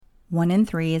1 in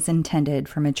 3 is intended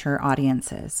for mature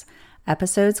audiences.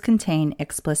 Episodes contain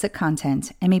explicit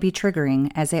content and may be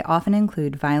triggering as they often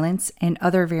include violence and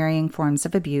other varying forms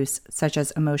of abuse such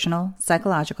as emotional,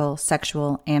 psychological,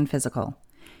 sexual, and physical.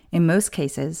 In most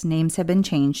cases, names have been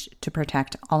changed to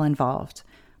protect all involved.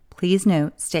 Please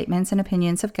note, statements and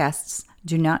opinions of guests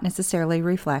do not necessarily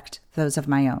reflect those of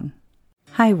my own.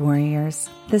 Hi, warriors.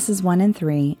 This is 1 in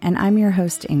 3, and I'm your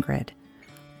host, Ingrid.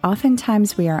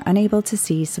 Oftentimes, we are unable to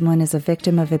see someone as a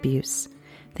victim of abuse.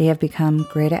 They have become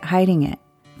great at hiding it.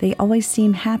 They always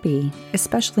seem happy,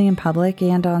 especially in public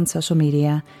and on social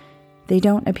media. They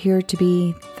don't appear to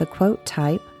be the quote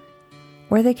type,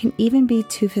 or they can even be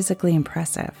too physically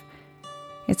impressive.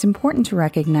 It's important to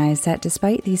recognize that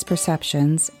despite these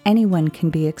perceptions, anyone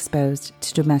can be exposed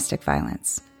to domestic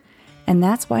violence. And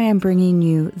that's why I'm bringing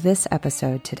you this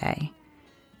episode today.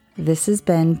 This is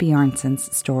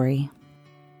Bjarnesen's story.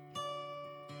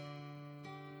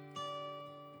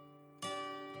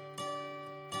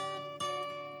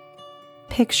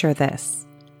 Picture this.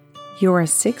 You're a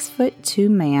 6'2"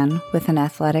 man with an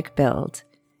athletic build.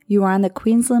 You are on the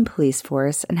Queensland Police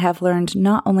Force and have learned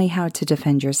not only how to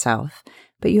defend yourself,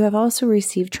 but you have also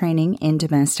received training in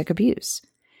domestic abuse.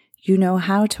 You know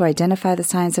how to identify the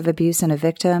signs of abuse in a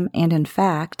victim and, in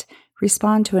fact,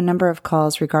 respond to a number of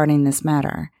calls regarding this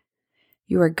matter.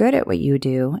 You are good at what you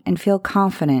do and feel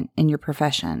confident in your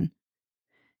profession.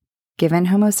 Given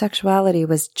homosexuality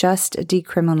was just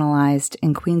decriminalized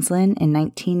in Queensland in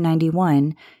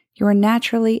 1991, you are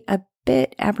naturally a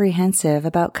bit apprehensive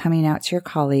about coming out to your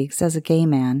colleagues as a gay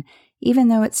man, even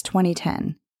though it's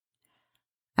 2010.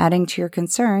 Adding to your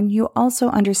concern, you also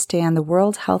understand the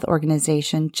World Health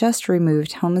Organization just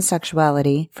removed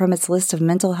homosexuality from its list of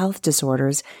mental health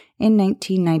disorders in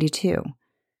 1992.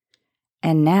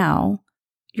 And now,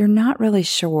 you're not really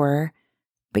sure,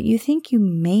 but you think you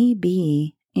may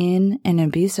be in an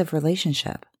abusive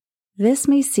relationship. This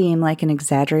may seem like an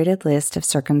exaggerated list of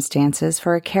circumstances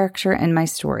for a character in my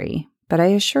story, but I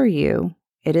assure you,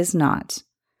 it is not.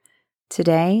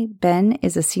 Today, Ben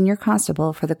is a senior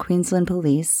constable for the Queensland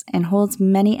Police and holds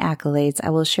many accolades I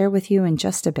will share with you in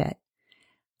just a bit.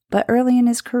 But early in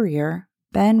his career,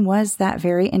 Ben was that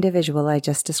very individual I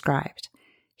just described.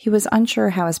 He was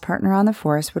unsure how his partner on the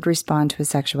force would respond to his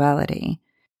sexuality.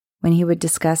 When he would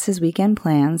discuss his weekend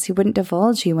plans, he wouldn't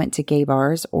divulge he went to gay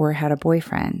bars or had a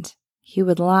boyfriend. He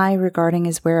would lie regarding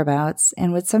his whereabouts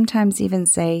and would sometimes even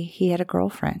say he had a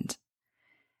girlfriend.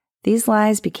 These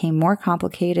lies became more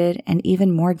complicated and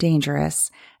even more dangerous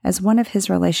as one of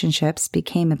his relationships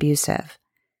became abusive.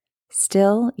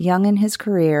 Still, young in his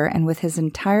career and with his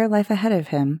entire life ahead of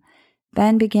him,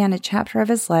 Ben began a chapter of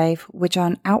his life which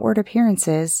on outward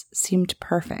appearances seemed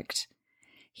perfect.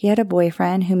 He had a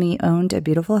boyfriend whom he owned a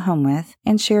beautiful home with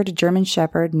and shared a German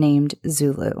shepherd named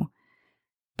Zulu.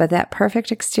 But that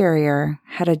perfect exterior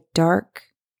had a dark,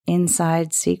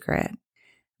 inside secret.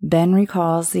 Ben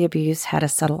recalls the abuse had a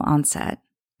subtle onset.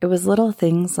 It was little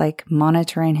things like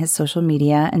monitoring his social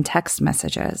media and text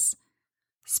messages.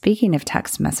 Speaking of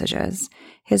text messages,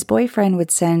 his boyfriend would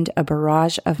send a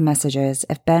barrage of messages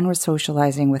if Ben was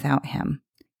socializing without him.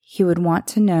 He would want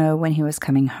to know when he was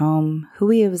coming home, who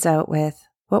he was out with,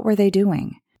 what were they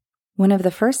doing? One of the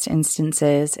first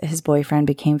instances his boyfriend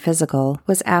became physical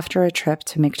was after a trip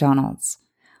to McDonald's.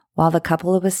 While the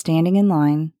couple was standing in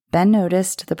line, Ben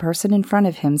noticed the person in front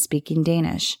of him speaking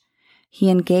Danish. He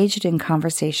engaged in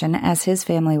conversation as his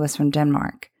family was from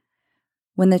Denmark.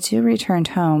 When the two returned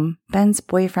home, Ben's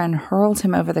boyfriend hurled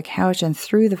him over the couch and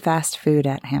threw the fast food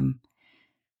at him.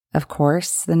 Of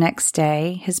course, the next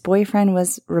day, his boyfriend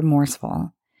was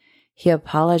remorseful. He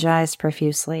apologized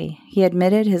profusely. He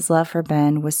admitted his love for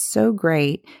Ben was so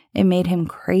great it made him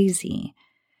crazy.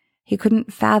 He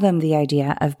couldn't fathom the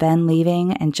idea of Ben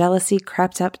leaving, and jealousy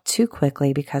crept up too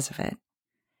quickly because of it.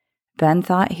 Ben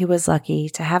thought he was lucky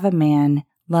to have a man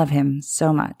love him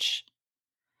so much.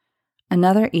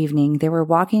 Another evening, they were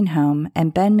walking home,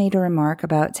 and Ben made a remark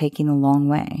about taking the long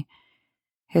way.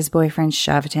 His boyfriend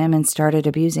shoved him and started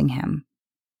abusing him.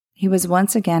 He was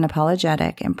once again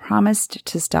apologetic and promised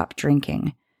to stop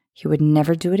drinking. He would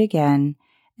never do it again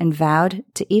and vowed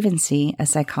to even see a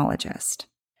psychologist.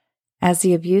 As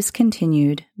the abuse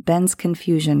continued, Ben's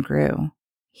confusion grew.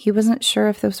 He wasn't sure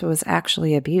if this was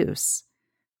actually abuse.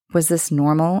 Was this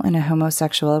normal in a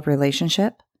homosexual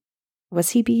relationship?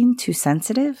 Was he being too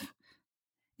sensitive?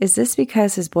 Is this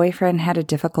because his boyfriend had a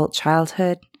difficult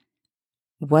childhood?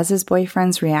 Was his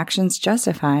boyfriend's reactions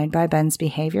justified by Ben's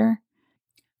behavior?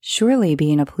 Surely,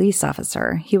 being a police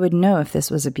officer, he would know if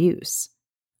this was abuse.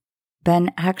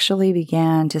 Ben actually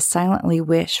began to silently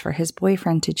wish for his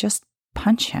boyfriend to just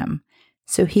punch him,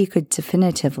 so he could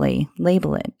definitively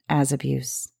label it as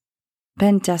abuse.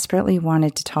 Ben desperately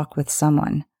wanted to talk with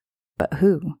someone, but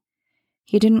who?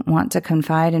 He didn't want to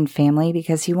confide in family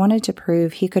because he wanted to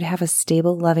prove he could have a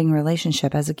stable, loving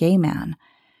relationship as a gay man.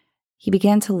 He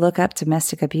began to look up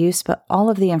domestic abuse, but all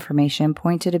of the information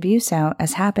pointed abuse out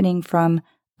as happening from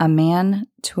a man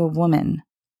to a woman.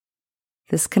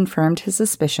 This confirmed his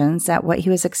suspicions that what he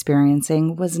was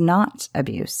experiencing was not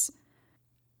abuse.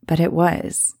 But it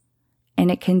was, and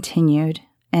it continued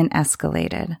and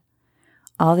escalated.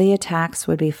 All the attacks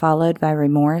would be followed by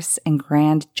remorse and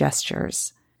grand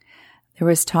gestures. There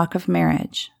was talk of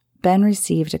marriage. Ben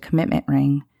received a commitment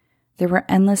ring. There were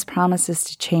endless promises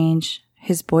to change.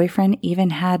 His boyfriend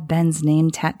even had Ben's name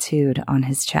tattooed on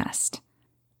his chest.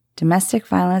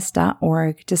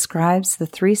 DomesticViolence.org describes the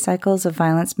 3 cycles of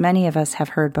violence many of us have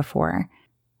heard before.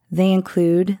 They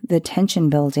include the tension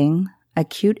building,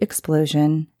 acute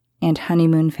explosion, and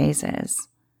honeymoon phases.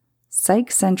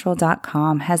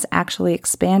 PsychCentral.com has actually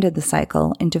expanded the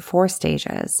cycle into 4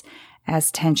 stages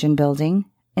as tension building,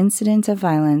 incident of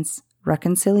violence,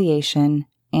 reconciliation,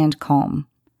 and calm.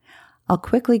 I'll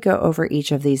quickly go over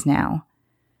each of these now.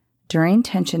 During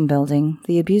tension building,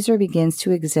 the abuser begins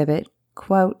to exhibit,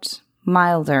 quote,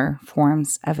 milder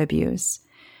forms of abuse.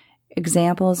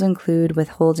 Examples include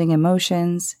withholding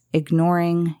emotions,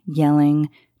 ignoring, yelling,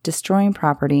 destroying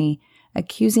property,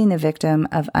 accusing the victim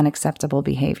of unacceptable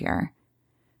behavior.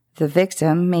 The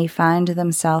victim may find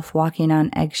themselves walking on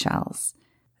eggshells.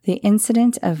 The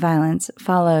incident of violence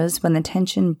follows when the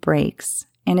tension breaks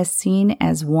and is seen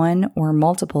as one or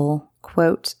multiple,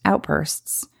 quote,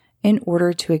 outbursts in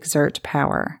order to exert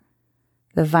power.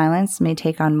 The violence may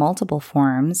take on multiple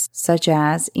forms, such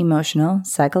as emotional,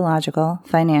 psychological,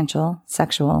 financial,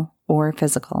 sexual, or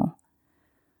physical.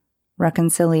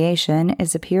 Reconciliation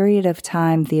is a period of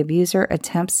time the abuser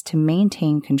attempts to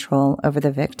maintain control over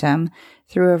the victim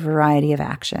through a variety of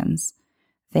actions.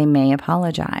 They may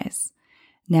apologize.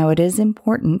 Now, it is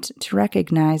important to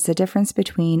recognize the difference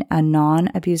between a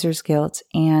non-abuser's guilt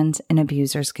and an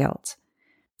abuser's guilt.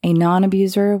 A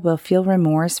non-abuser will feel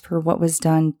remorse for what was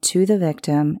done to the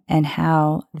victim and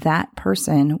how that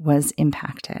person was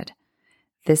impacted.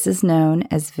 This is known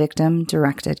as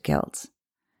victim-directed guilt.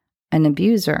 An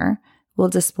abuser will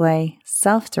display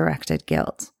self-directed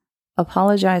guilt,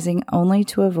 apologizing only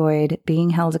to avoid being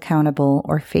held accountable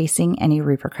or facing any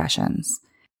repercussions.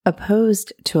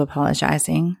 Opposed to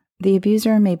apologizing, the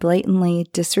abuser may blatantly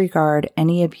disregard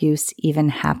any abuse even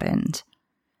happened.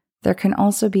 There can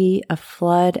also be a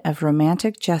flood of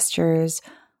romantic gestures,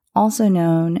 also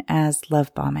known as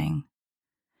love bombing.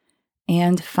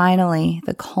 And finally,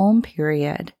 the calm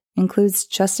period includes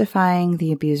justifying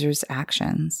the abuser's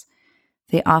actions.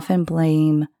 They often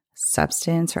blame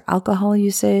substance or alcohol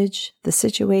usage, the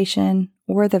situation,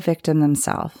 or the victim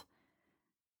themselves.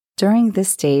 During this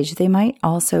stage, they might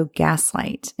also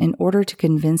gaslight in order to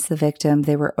convince the victim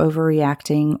they were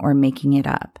overreacting or making it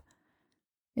up.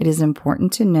 It is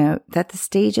important to note that the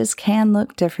stages can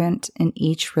look different in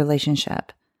each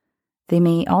relationship. They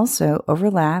may also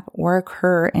overlap or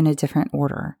occur in a different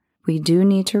order. We do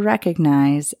need to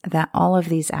recognize that all of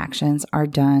these actions are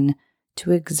done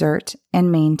to exert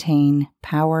and maintain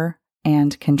power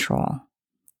and control.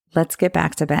 Let's get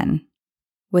back to Ben.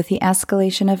 With the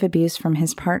escalation of abuse from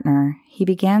his partner, he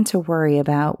began to worry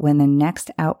about when the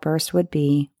next outburst would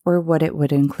be or what it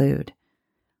would include.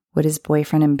 Would his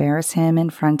boyfriend embarrass him in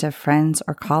front of friends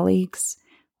or colleagues?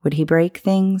 Would he break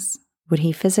things? Would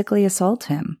he physically assault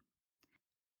him?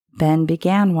 Ben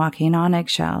began walking on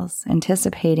eggshells,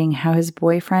 anticipating how his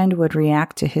boyfriend would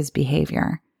react to his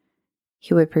behavior.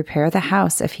 He would prepare the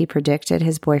house if he predicted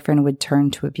his boyfriend would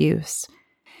turn to abuse.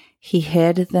 He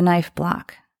hid the knife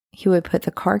block. He would put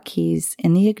the car keys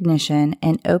in the ignition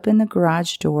and open the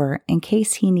garage door in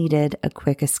case he needed a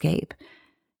quick escape.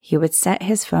 He would set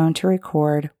his phone to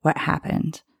record what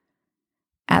happened.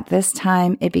 At this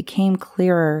time, it became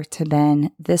clearer to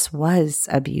Ben this was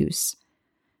abuse.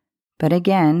 But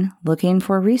again, looking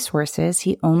for resources,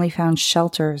 he only found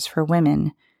shelters for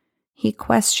women. He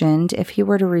questioned if he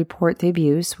were to report the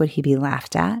abuse, would he be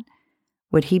laughed at?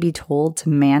 Would he be told to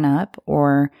man up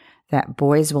or that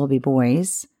boys will be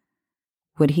boys?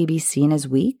 Would he be seen as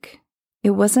weak?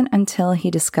 It wasn't until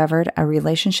he discovered a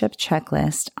relationship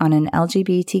checklist on an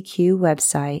LGBTQ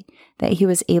website that he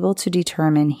was able to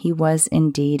determine he was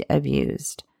indeed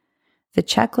abused. The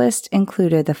checklist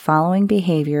included the following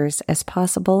behaviors as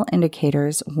possible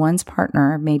indicators one's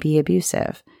partner may be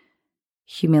abusive: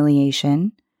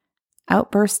 humiliation,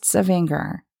 outbursts of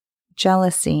anger,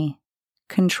 jealousy,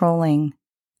 controlling,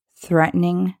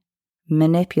 threatening,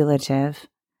 manipulative,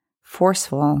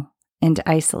 forceful, and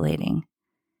isolating.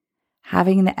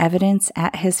 Having the evidence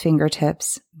at his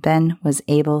fingertips, Ben was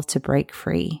able to break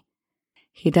free.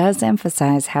 He does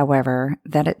emphasize, however,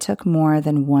 that it took more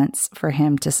than once for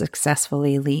him to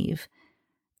successfully leave.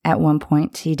 At one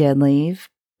point, he did leave,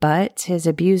 but his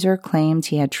abuser claimed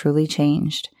he had truly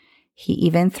changed. He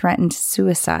even threatened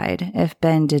suicide if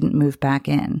Ben didn't move back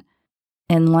in.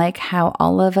 And like how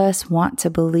all of us want to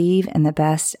believe in the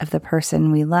best of the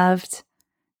person we loved,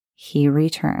 he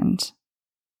returned.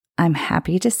 I'm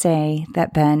happy to say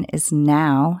that Ben is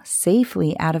now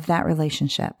safely out of that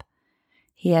relationship.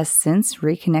 He has since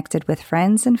reconnected with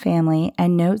friends and family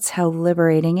and notes how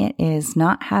liberating it is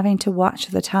not having to watch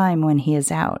the time when he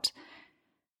is out.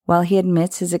 While he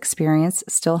admits his experience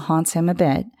still haunts him a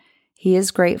bit, he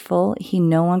is grateful he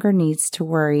no longer needs to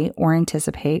worry or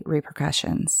anticipate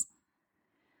repercussions.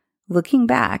 Looking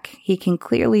back, he can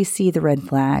clearly see the red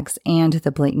flags and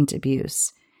the blatant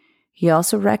abuse. He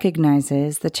also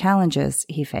recognizes the challenges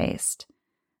he faced.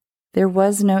 There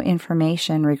was no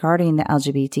information regarding the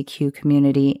LGBTQ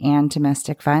community and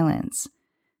domestic violence.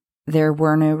 There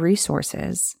were no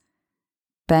resources.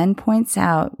 Ben points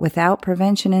out without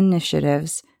prevention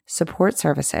initiatives, support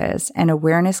services, and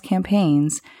awareness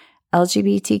campaigns,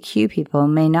 LGBTQ people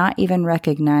may not even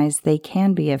recognize they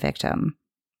can be a victim.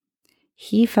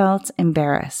 He felt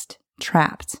embarrassed,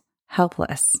 trapped,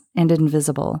 helpless, and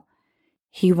invisible.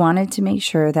 He wanted to make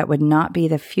sure that would not be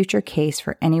the future case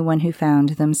for anyone who found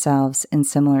themselves in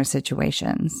similar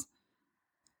situations.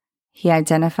 He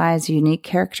identifies unique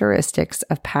characteristics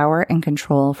of power and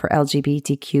control for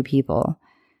LGBTQ people.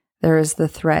 There is the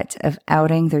threat of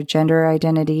outing their gender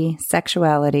identity,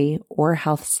 sexuality, or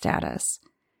health status,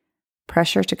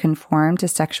 pressure to conform to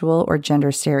sexual or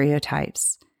gender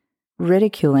stereotypes,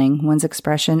 ridiculing one's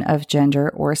expression of gender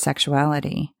or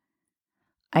sexuality,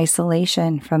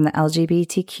 isolation from the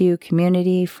LGBTQ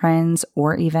community, friends,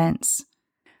 or events,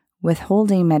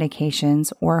 withholding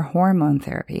medications or hormone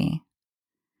therapy.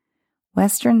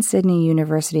 Western Sydney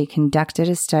University conducted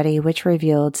a study which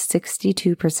revealed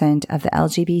 62% of the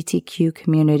LGBTQ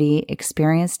community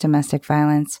experienced domestic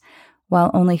violence,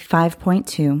 while only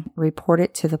 5.2% report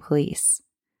it to the police.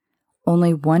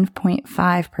 Only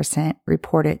 1.5%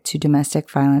 report it to domestic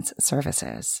violence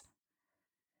services.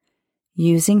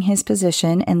 Using his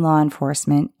position in law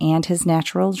enforcement and his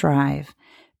natural drive,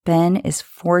 Ben is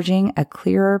forging a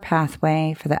clearer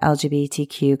pathway for the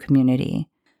LGBTQ community.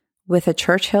 With a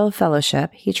Churchill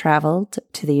Fellowship, he traveled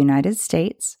to the United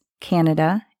States,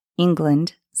 Canada,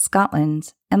 England,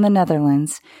 Scotland, and the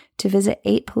Netherlands to visit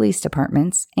 8 police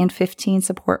departments and 15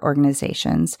 support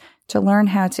organizations to learn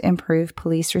how to improve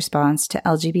police response to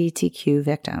LGBTQ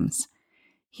victims.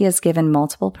 He has given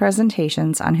multiple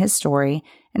presentations on his story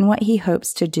and what he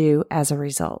hopes to do as a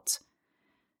result.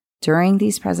 During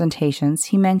these presentations,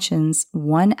 he mentions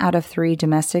 1 out of 3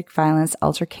 domestic violence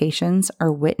altercations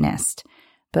are witnessed,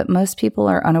 but most people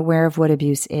are unaware of what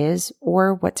abuse is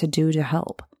or what to do to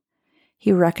help.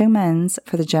 He recommends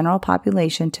for the general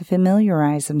population to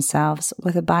familiarize themselves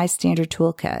with a bystander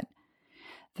toolkit.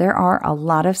 There are a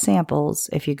lot of samples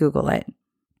if you Google it.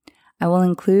 I will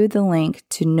include the link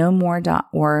to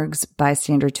nomore.org's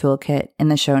bystander toolkit in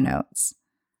the show notes.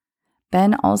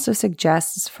 Ben also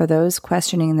suggests for those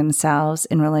questioning themselves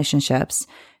in relationships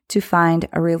to find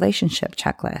a relationship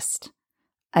checklist.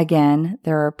 Again,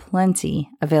 there are plenty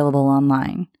available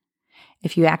online.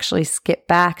 If you actually skip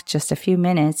back just a few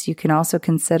minutes, you can also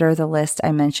consider the list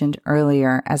I mentioned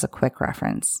earlier as a quick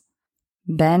reference.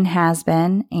 Ben has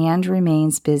been and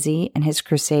remains busy in his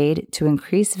crusade to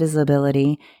increase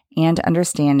visibility and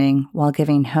understanding while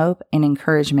giving hope and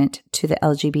encouragement to the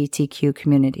LGBTQ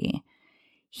community.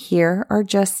 Here are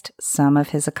just some of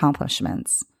his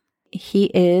accomplishments. He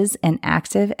is an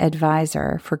active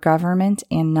advisor for government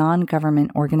and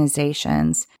non-government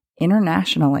organizations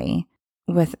internationally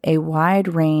with a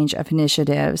wide range of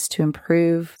initiatives to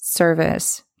improve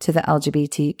service to the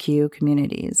LGBTQ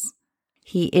communities.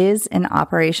 He is an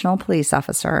operational police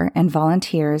officer and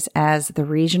volunteers as the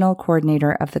regional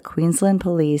coordinator of the Queensland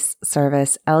Police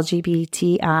Service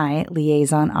LGBTI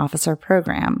Liaison Officer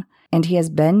Program, and he has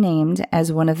been named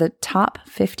as one of the top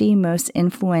 50 most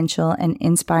influential and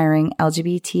inspiring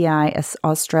LGBTI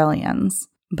Australians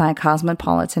by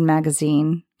Cosmopolitan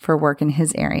magazine for work in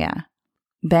his area.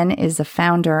 Ben is the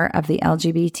founder of the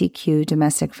LGBTQ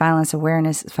Domestic Violence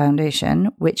Awareness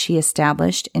Foundation, which he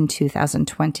established in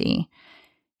 2020.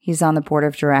 He's on the board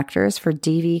of directors for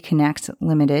DV Connect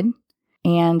Limited,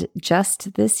 and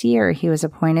just this year he was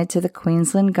appointed to the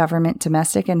Queensland Government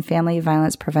Domestic and Family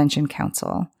Violence Prevention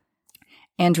Council.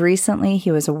 And recently,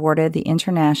 he was awarded the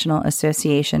International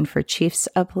Association for Chiefs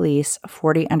of Police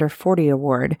 40 Under 40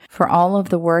 Award for all of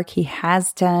the work he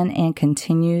has done and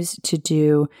continues to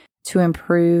do to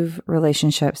improve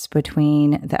relationships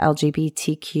between the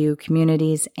LGBTQ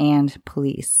communities and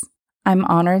police. I'm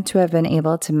honored to have been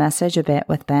able to message a bit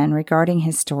with Ben regarding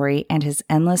his story and his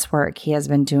endless work he has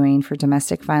been doing for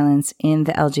domestic violence in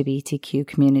the LGBTQ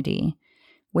community.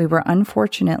 We were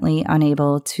unfortunately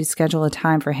unable to schedule a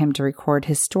time for him to record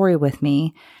his story with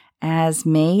me, as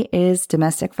May is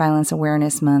Domestic Violence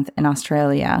Awareness Month in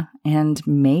Australia, and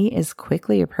May is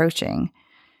quickly approaching.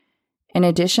 In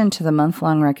addition to the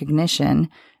month-long recognition,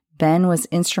 Ben was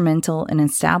instrumental in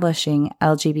establishing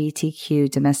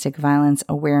LGBTQ Domestic Violence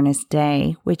Awareness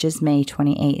Day, which is May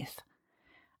 28th.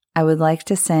 I would like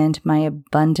to send my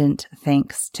abundant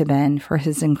thanks to Ben for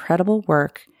his incredible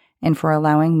work and for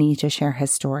allowing me to share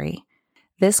his story.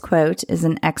 This quote is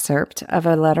an excerpt of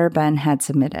a letter Ben had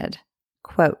submitted.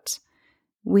 Quote,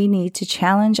 "We need to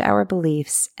challenge our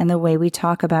beliefs and the way we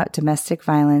talk about domestic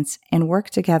violence and work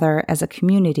together as a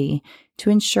community to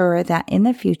ensure that in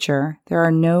the future there are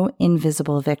no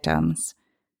invisible victims.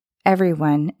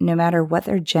 Everyone, no matter what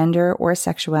their gender or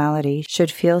sexuality, should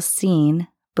feel seen,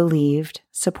 believed,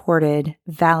 supported,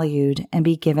 valued, and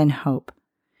be given hope.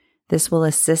 This will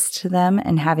assist them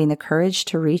in having the courage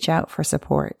to reach out for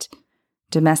support.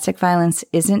 Domestic violence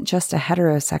isn't just a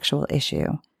heterosexual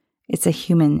issue. It's a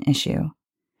human issue.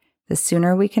 The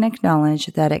sooner we can acknowledge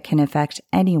that it can affect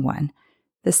anyone,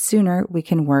 the sooner we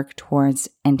can work towards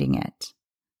ending it."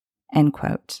 End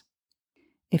quote.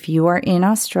 If you are in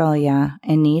Australia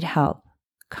and need help,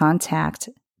 contact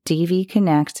DV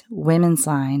Connect Women's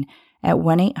Line at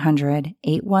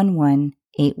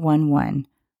 1-800-811-811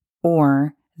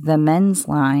 or the Men's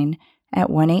Line at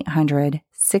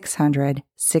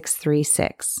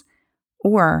 1-800-600-636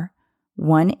 or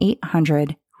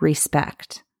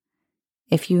 1-800-RESPECT.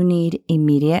 If you need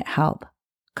immediate help,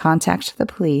 contact the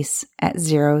police at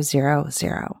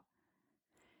 000.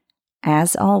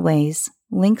 As always,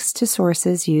 links to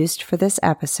sources used for this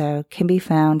episode can be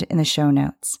found in the show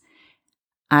notes.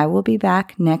 I will be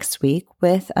back next week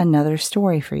with another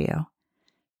story for you.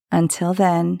 Until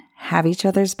then, have each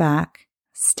other's back,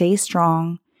 stay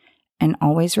strong, and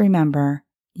always remember,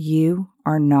 you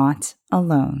are not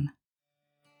alone.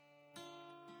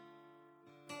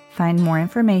 Find more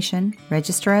information,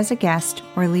 register as a guest,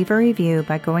 or leave a review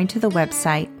by going to the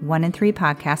website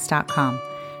 1in3podcast.com.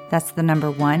 That's the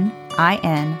number 1,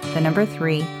 IN, the number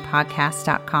 3,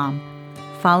 podcast.com.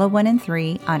 Follow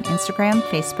 1in3 on Instagram,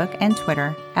 Facebook, and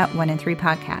Twitter at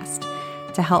 1in3podcast.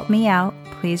 To help me out,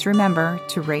 please remember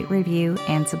to rate, review,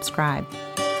 and subscribe.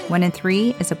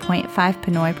 1in3 is a .5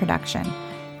 Pinoy production.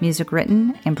 Music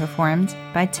written and performed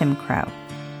by Tim Crow.